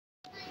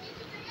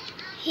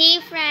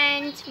Hey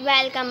friends,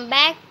 welcome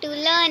back to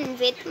Learn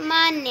with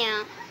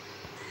Manya.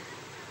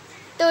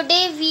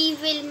 Today we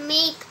will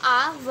make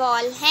a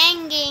wall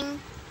hanging.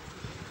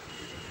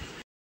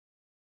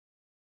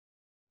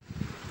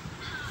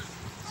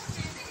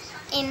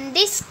 In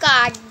this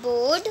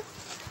cardboard,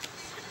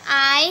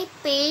 I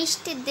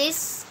paste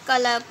this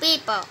color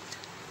paper.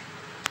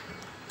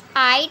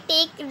 I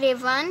take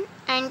ribbon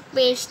and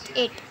paste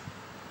it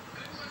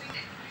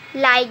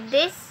like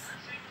this.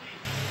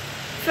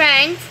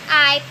 Friends,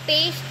 I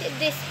paste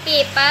this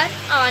paper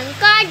on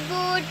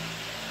cardboard.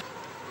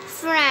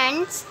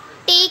 Friends,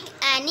 take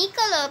any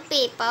color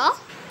paper.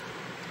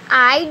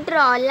 I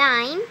draw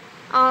line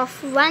of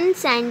 1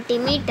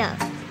 centimeter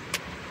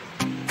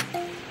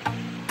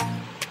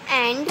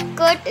and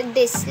cut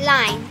this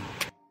line.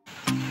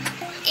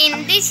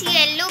 In this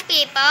yellow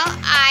paper,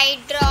 I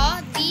draw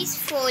these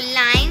 4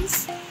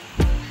 lines.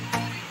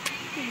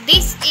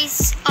 This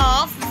is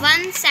of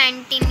 1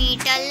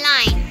 centimeter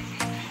line.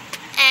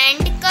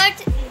 And cut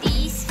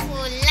these 4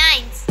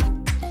 lines.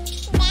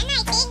 Then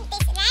I take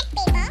this red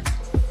paper.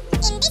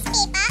 In this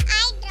paper,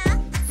 I draw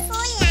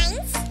 4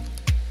 lines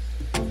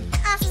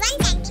of 1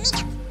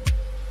 centimeter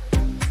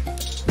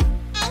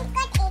and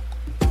cut it.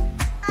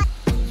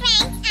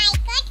 Friends, I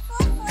cut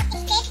 4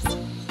 strips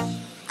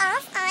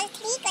of all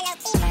 3 color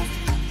papers.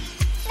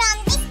 From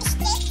this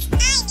strips,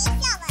 I make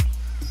flower.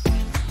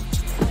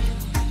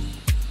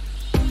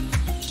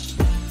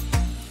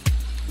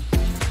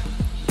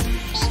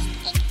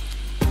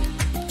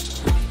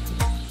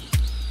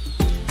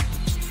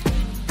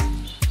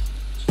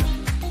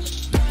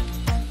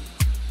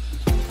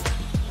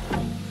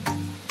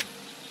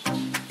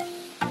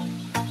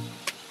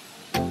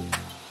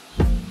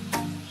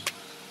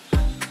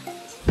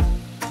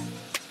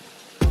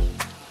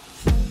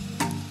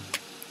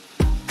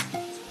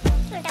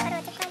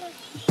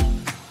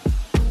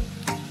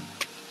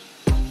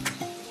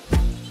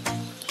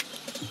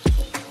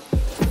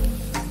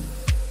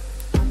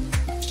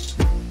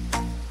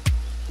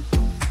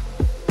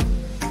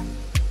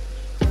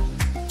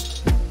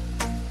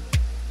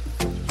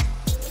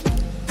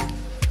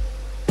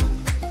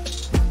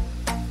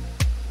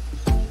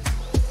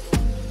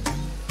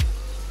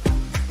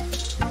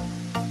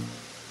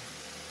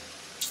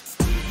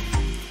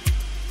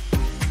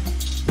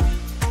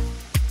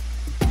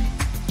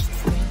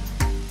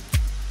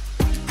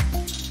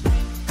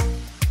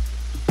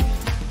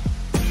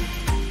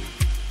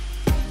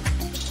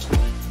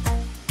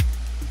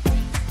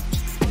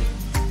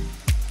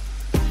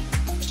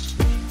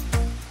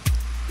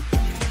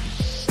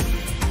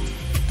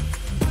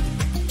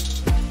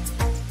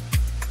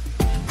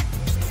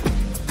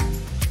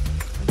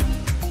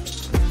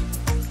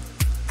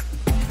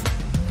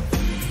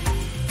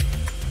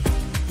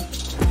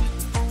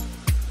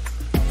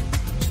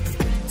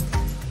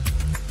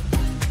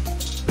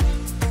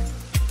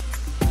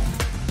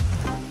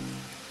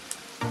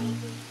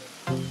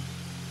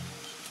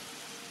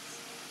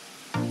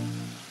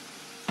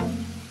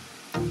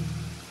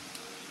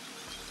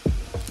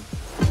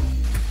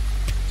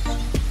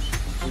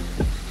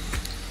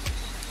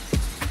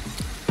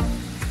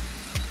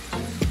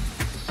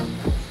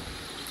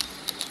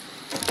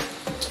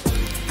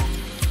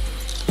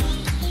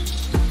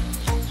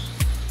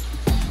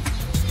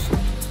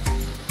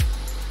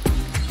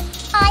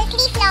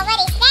 Flower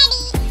is ready.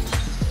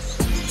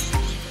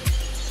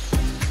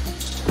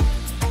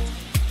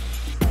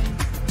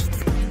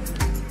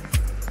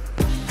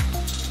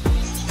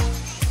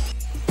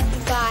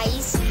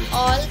 Guys,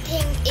 all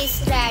thing is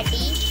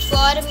ready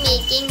for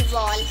making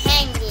wall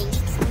hanging.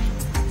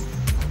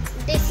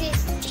 This is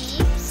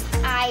leaves,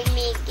 I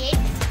make it.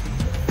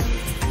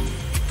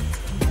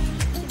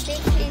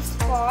 This is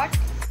pot.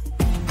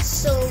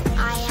 So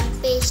I am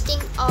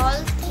pasting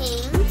all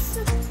things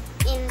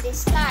in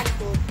this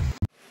cardboard.